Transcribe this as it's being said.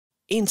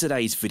In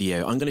today's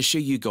video, I'm going to show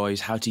you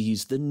guys how to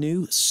use the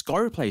new sky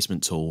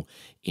replacement tool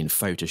in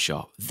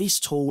Photoshop.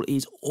 This tool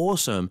is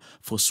awesome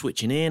for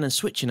switching in and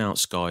switching out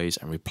skies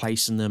and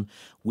replacing them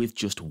with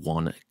just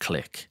one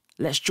click.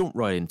 Let's jump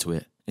right into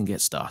it and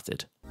get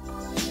started.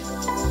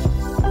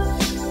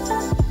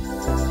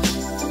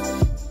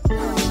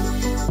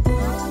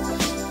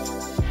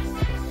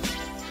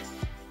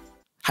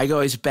 Hey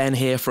guys, Ben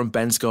here from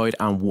Ben's Guide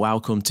and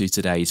welcome to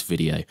today's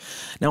video.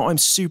 Now I'm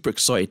super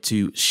excited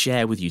to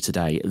share with you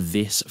today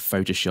this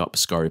Photoshop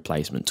sky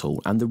replacement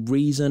tool, and the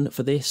reason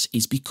for this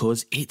is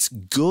because it's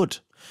good.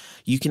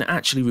 You can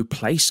actually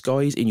replace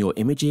skies in your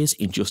images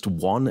in just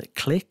one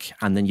click,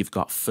 and then you've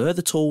got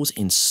further tools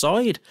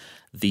inside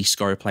the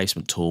sky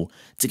replacement tool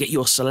to get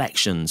your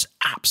selections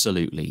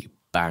absolutely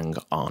bang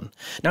on.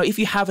 Now if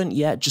you haven't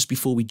yet, just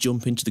before we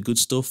jump into the good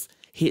stuff,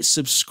 hit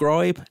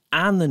subscribe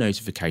and the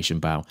notification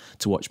bell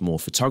to watch more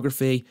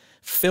photography,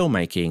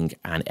 filmmaking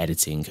and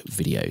editing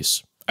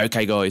videos.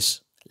 Okay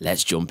guys,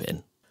 let's jump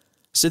in.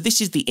 So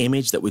this is the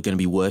image that we're going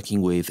to be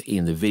working with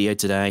in the video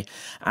today,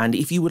 and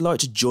if you would like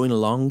to join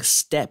along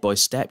step by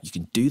step, you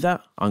can do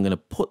that. I'm going to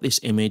put this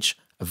image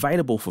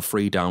available for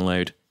free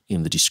download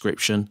in the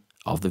description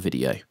of the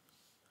video.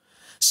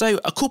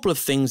 So a couple of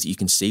things that you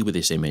can see with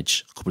this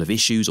image, a couple of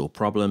issues or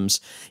problems,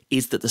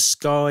 is that the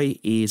sky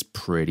is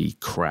pretty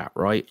crap,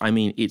 right? I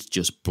mean, it's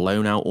just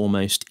blown out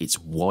almost, it's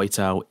white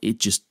out, it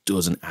just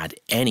doesn't add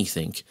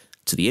anything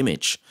to the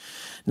image.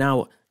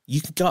 Now,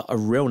 you got a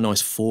real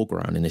nice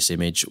foreground in this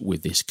image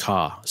with this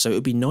car, so it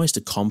would be nice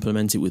to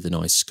complement it with a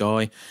nice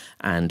sky,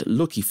 and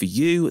lucky for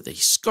you, the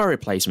sky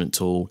replacement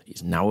tool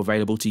is now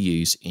available to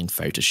use in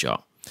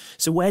Photoshop.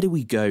 So where do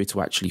we go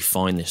to actually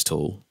find this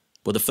tool?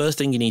 Well, the first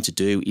thing you need to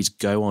do is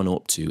go on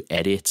up to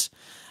Edit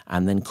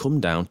and then come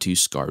down to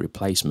Sky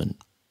Replacement.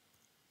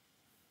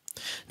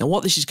 Now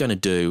what this is going to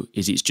do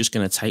is it's just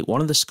going to take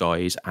one of the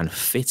skies and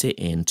fit it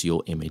into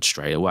your image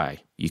straight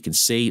away. You can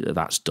see that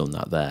that's done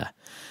that there.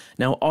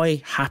 Now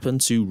I happen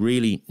to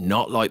really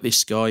not like this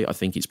sky. I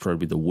think it's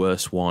probably the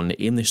worst one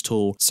in this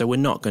tool, so we're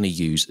not going to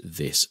use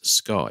this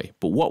sky.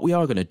 But what we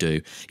are going to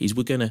do is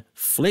we're going to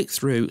flick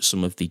through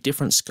some of the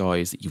different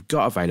skies that you've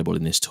got available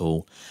in this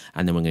tool,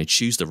 and then we're going to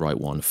choose the right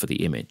one for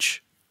the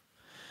image.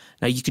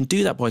 Now you can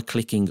do that by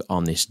clicking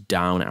on this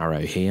down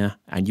arrow here,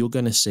 and you're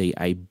going to see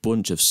a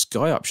bunch of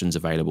sky options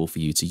available for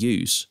you to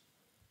use.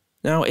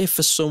 Now if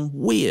for some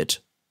weird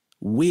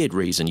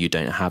reason you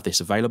don't have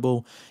this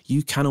available,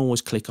 you can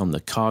always click on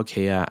the cog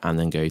here and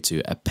then go to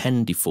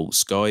append default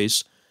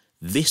skies.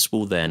 This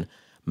will then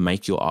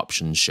make your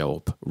options show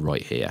up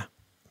right here.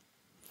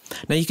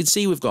 Now you can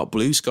see we've got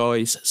blue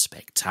skies,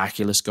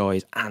 spectacular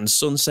skies and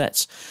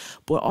sunsets,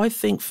 but I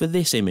think for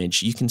this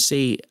image you can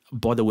see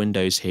by the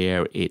windows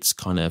here it's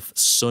kind of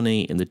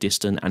sunny in the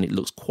distance and it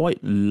looks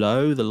quite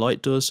low, the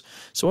light does,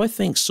 so I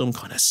think some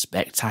kind of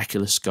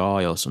spectacular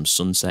sky or some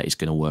sunset is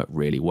going to work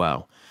really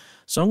well.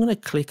 So I'm going to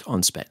click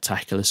on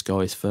spectacular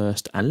skies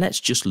first, and let's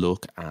just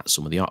look at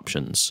some of the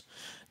options.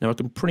 Now I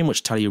can pretty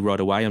much tell you right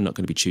away I'm not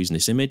going to be choosing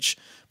this image,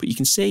 but you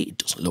can see it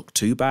doesn't look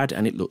too bad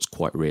and it looks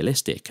quite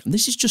realistic. And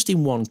this is just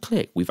in one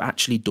click. We've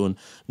actually done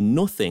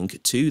nothing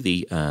to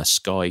the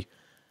sky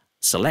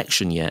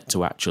selection yet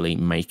to actually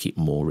make it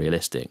more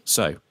realistic.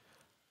 So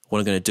what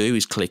I'm going to do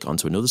is click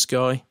onto another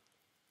sky.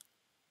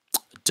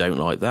 Don't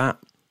like that.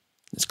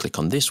 Let's click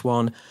on this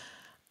one,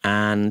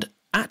 and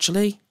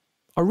actually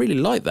I really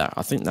like that.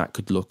 I think that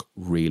could look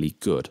really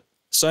good.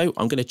 So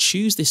I'm going to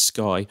choose this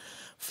sky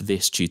for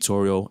this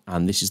tutorial,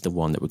 and this is the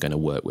one that we're going to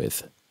work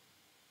with.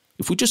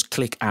 If we just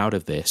click out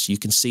of this, you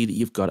can see that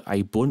you've got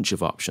a bunch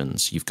of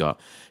options. You've got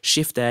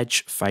shift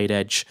edge, fade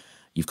edge,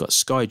 you've got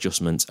sky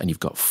adjustments, and you've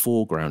got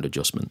foreground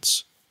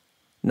adjustments.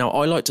 Now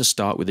I like to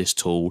start with this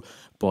tool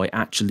by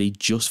actually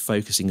just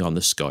focusing on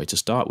the sky to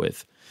start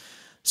with.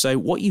 So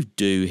what you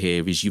do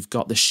here is you've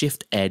got the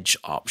shift edge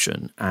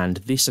option, and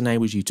this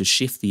enables you to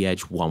shift the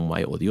edge one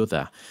way or the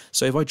other.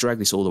 So if I drag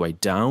this all the way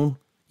down,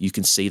 you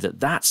can see that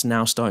that's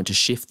now starting to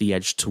shift the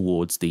edge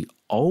towards the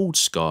old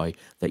sky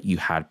that you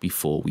had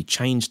before we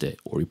changed it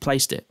or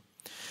replaced it.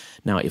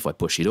 Now if I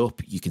push it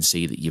up, you can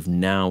see that you've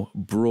now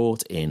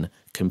brought in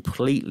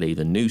completely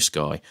the new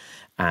sky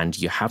and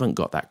you haven't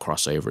got that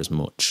crossover as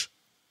much.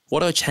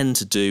 What I tend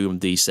to do in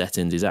these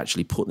settings is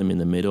actually put them in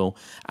the middle,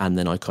 and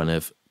then I kind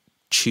of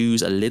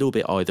choose a little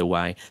bit either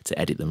way to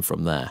edit them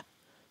from there.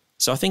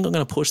 So I think I'm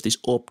going to push this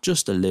up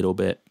just a little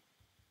bit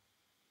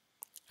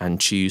and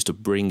choose to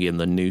bring in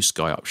the new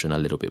sky option a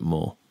little bit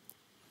more.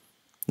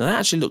 Now that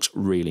actually looks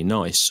really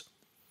nice.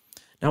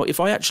 Now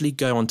if I actually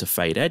go on to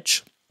fade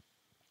edge,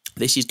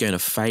 this is going to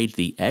fade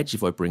the edge.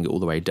 If I bring it all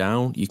the way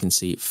down, you can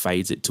see it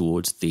fades it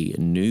towards the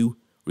new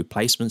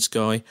replacement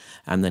sky,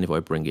 and then if I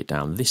bring it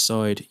down this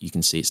side, you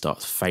can see it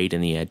starts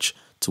fading the edge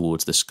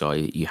towards the sky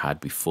that you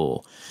had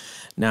before.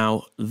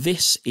 Now,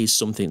 this is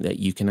something that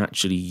you can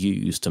actually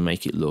use to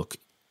make it look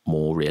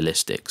more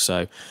realistic.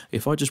 So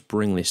if I just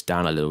bring this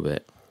down a little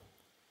bit,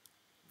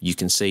 you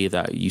can see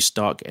that you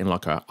start getting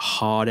like a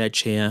hard edge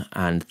here,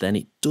 and then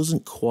it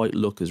doesn't quite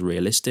look as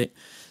realistic.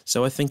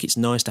 So I think it's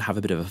nice to have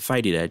a bit of a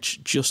faded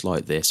edge just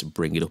like this and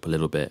bring it up a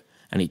little bit,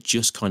 and it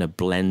just kind of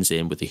blends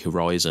in with the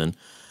horizon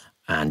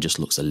and just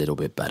looks a little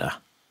bit better.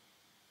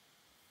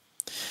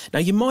 Now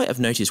you might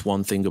have noticed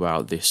one thing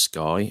about this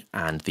sky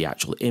and the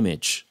actual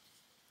image.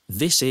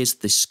 The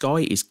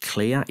sky is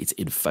clear, it's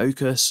in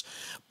focus,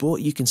 but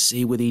you can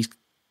see with these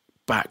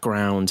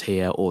background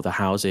here or the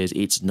houses,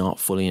 it's not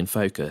fully in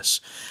focus,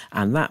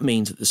 and that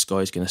means that the sky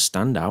is going to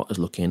stand out as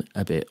looking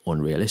a bit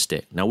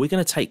unrealistic. Now we're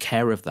going to take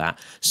care of that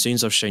as soon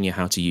as I've shown you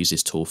how to use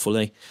this tool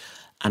fully,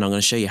 and I'm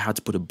going to show you how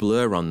to put a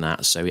blur on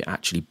that so it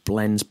actually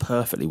blends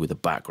perfectly with the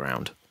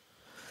background.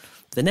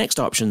 The next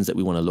options that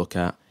we want to look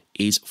at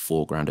is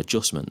foreground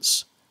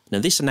adjustments. Now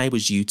this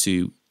enables you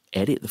to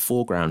edit the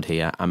foreground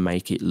here and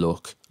make it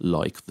look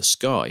like the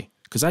sky.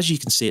 Because as you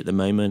can see at the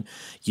moment,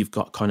 you've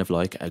got kind of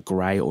like a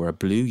grey or a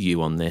blue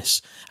hue on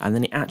this, and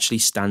then it actually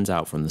stands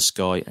out from the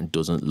sky and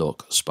doesn't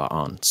look spot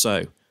on.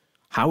 So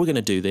how we're going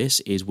to do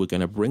this is we're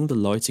going to bring the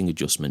lighting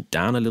adjustment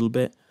down a little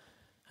bit,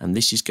 and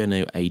this is going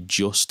to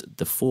adjust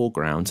the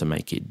foreground to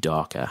make it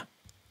darker.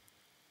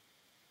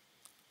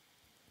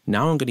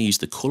 Now I'm going to use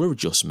the colour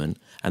adjustment,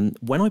 and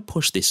when I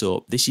push this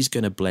up, this is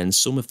going to blend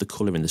some of the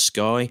colour in the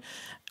sky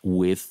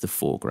with the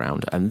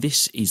foreground, and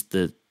this is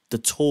the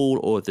tool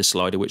or the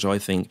slider which I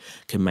think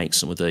can make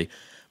some of the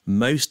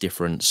most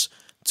difference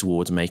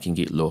towards making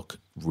it look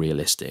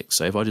realistic.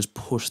 So if I just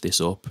push this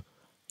up,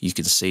 you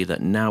can see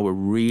that now we're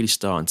really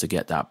starting to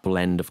get that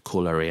blend of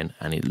colour in,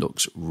 and it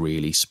looks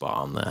really spot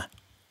on there.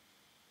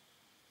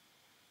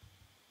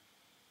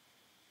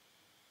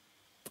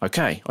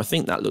 Okay, I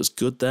think that looks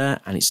good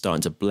there, and it's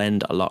starting to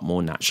blend a lot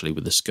more naturally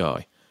with the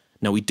sky.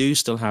 Now we do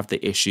still have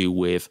the issue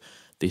with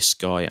this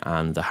sky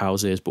and the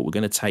houses, but we're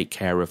going to take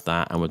care of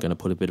that, and we're going to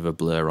put a bit of a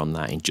blur on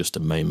that in just a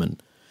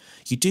moment.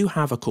 You do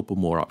have a couple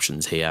more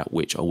options here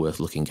which are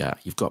worth looking at.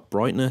 You've got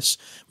brightness,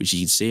 which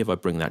you can see if I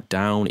bring that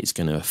down, it's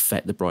going to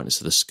affect the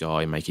brightness of the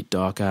sky, make it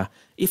darker.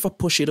 If I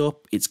push it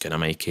up, it's going to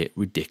make it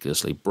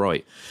ridiculously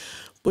bright.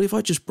 But if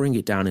I just bring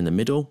it down in the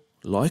middle,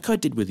 like I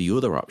did with the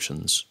other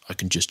options, I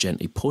can just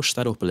gently push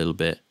that up a little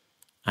bit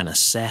and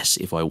assess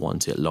if I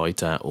want it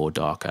lighter or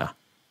darker.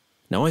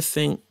 Now I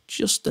think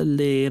just a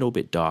little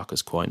bit darker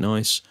is quite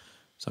nice,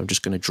 so I'm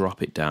just going to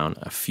drop it down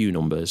a few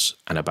numbers,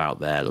 and about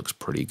there looks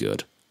pretty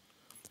good.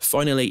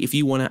 Finally, if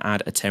you want to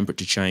add a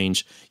temperature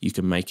change, you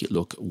can make it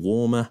look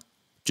warmer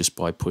just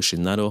by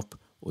pushing that up,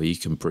 or you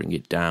can bring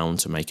it down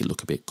to make it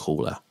look a bit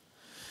cooler.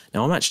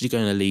 Now I'm actually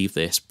going to leave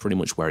this pretty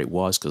much where it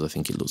was because I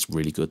think it looks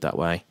really good that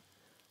way.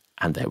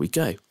 And there we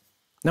go.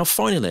 Now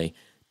finally,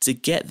 to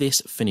get this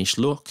finished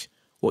look,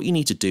 what you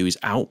need to do is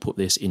output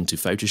this into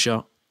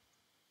Photoshop.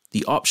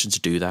 The option to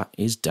do that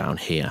is down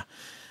here.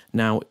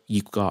 Now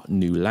you've got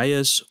new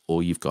layers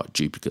or you've got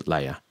duplicate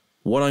layer.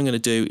 What I'm going to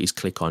do is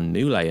click on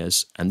new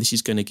layers, and this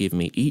is going to give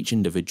me each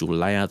individual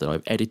layer that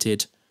I've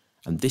edited,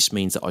 and this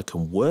means that I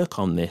can work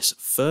on this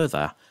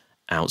further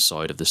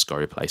outside of the sky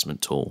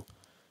replacement tool.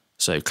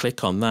 So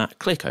click on that,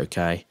 click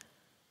OK,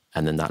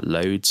 and then that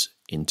loads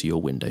into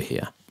your window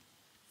here.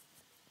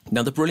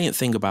 Now the brilliant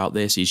thing about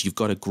this is you've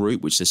got a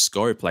group which says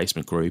sky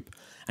replacement group,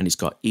 and it's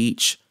got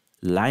each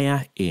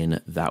layer in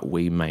that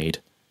we made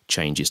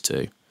changes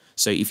to.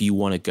 So if you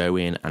want to go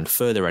in and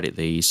further edit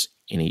these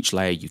in each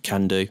layer, you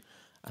can do,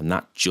 and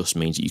that just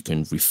means that you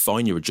can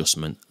refine your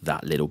adjustment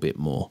that little bit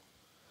more.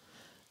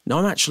 Now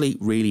I'm actually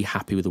really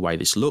happy with the way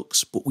this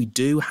looks, but we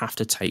do have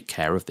to take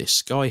care of this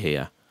sky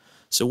here.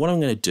 So what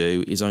I'm going to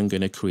do is I'm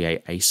going to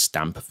create a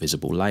stamp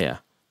visible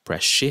layer.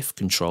 Press Shift,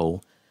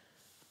 Control,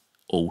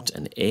 Alt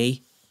and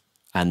E,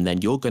 and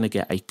then you're going to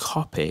get a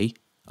copy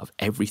of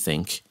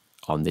everything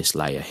on this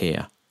layer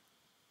here.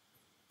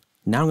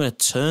 Now I'm going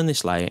to turn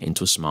this layer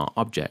into a smart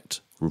object.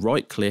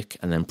 Right click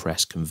and then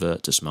press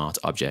Convert to Smart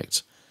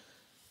Object.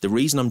 The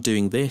reason I'm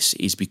doing this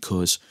is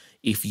because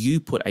if you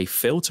put a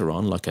filter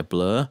on, like a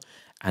blur,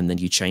 and then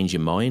you change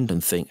your mind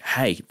and think,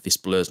 hey, this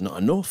blur's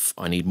not enough,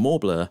 I need more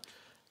blur,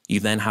 you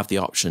then have the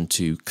option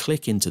to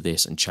click into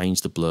this and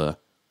change the blur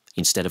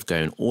instead of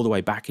going all the way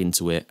back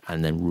into it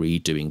and then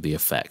redoing the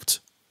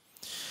effect.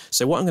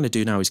 So what I'm going to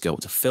do now is go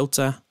up to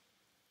Filter,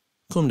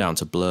 come down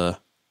to Blur,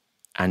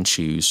 and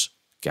choose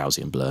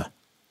Gaussian Blur.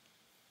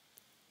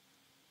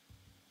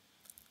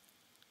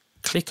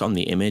 Click on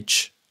the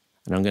image,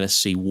 and I'm going to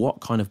see what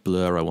kind of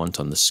blur I want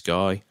on the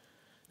sky.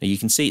 Now you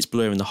can see it's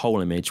blurring the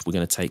whole image. We're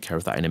going to take care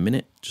of that in a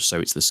minute, just so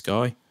it's the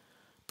sky.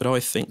 But I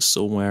think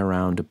somewhere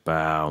around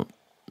about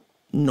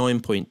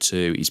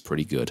 9.2 is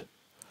pretty good.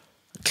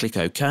 Click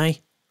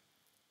OK.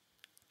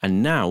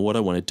 And now what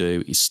I want to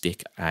do is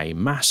stick a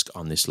mask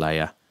on this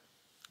layer.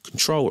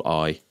 Control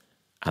I,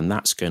 and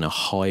that's going to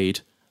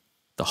hide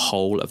the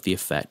whole of the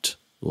effect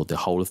or the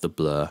whole of the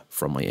blur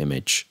from my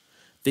image.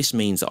 This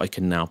means that I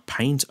can now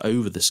paint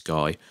over the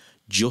sky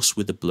just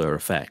with the blur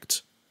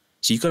effect.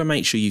 So you've got to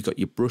make sure you've got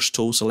your brush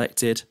tool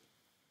selected.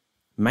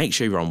 Make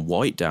sure you're on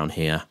white down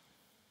here.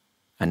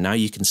 And now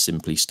you can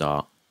simply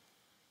start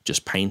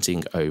just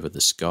painting over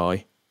the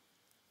sky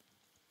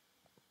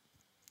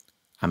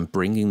and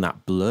bringing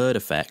that blurred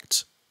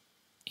effect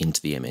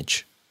into the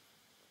image.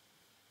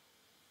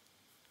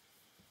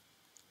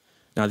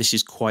 Now this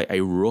is quite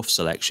a rough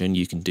selection.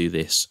 You can do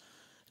this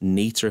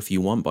neater if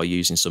you want by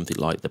using something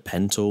like the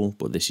pen tool,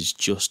 but this is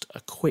just a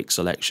quick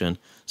selection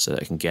so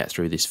that I can get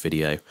through this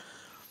video.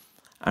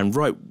 And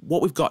right,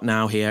 what we've got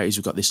now here is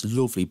we've got this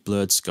lovely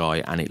blurred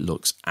sky and it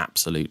looks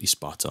absolutely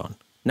spot on.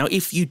 Now,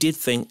 if you did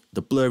think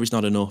the blur is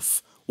not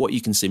enough, what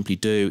you can simply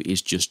do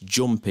is just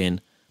jump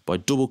in by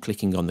double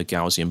clicking on the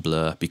Gaussian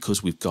blur,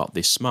 because we've got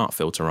this smart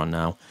filter on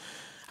now,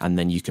 and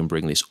then you can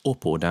bring this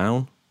up or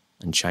down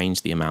and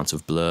change the amount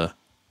of blur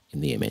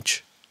in the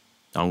image.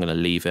 Now I'm going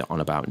to leave it on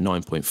about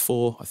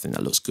 9.4. I think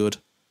that looks good,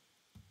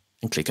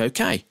 and click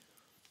OK.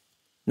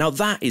 Now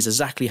that is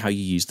exactly how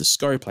you use the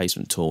sky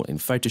replacement tool in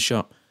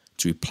Photoshop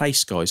to replace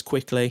skies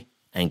quickly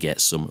and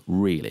get some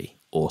really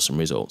awesome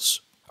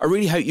results. I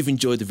really hope you've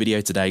enjoyed the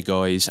video today,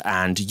 guys,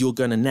 and you're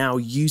going to now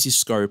use this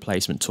sky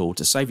replacement tool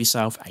to save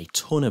yourself a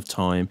ton of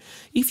time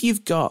if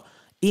you've got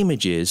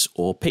images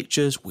or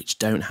pictures which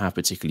don't have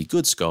particularly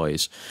good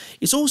skies.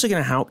 It's also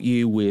going to help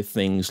you with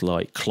things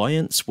like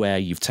clients where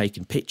you've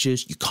taken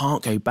pictures, you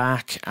can't go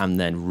back and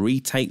then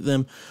retake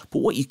them, but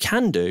what you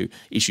can do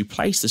is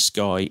replace the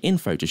sky in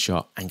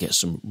Photoshop and get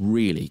some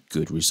really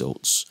good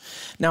results.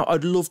 Now,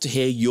 I'd love to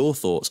hear your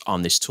thoughts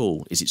on this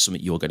tool. Is it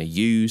something you're going to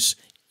use?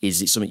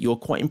 Is it something you're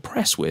quite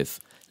impressed with?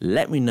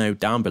 Let me know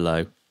down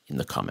below in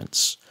the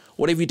comments.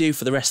 Whatever you do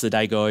for the rest of the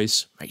day,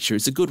 guys, make sure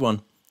it's a good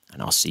one,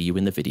 and I'll see you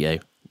in the video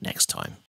next time.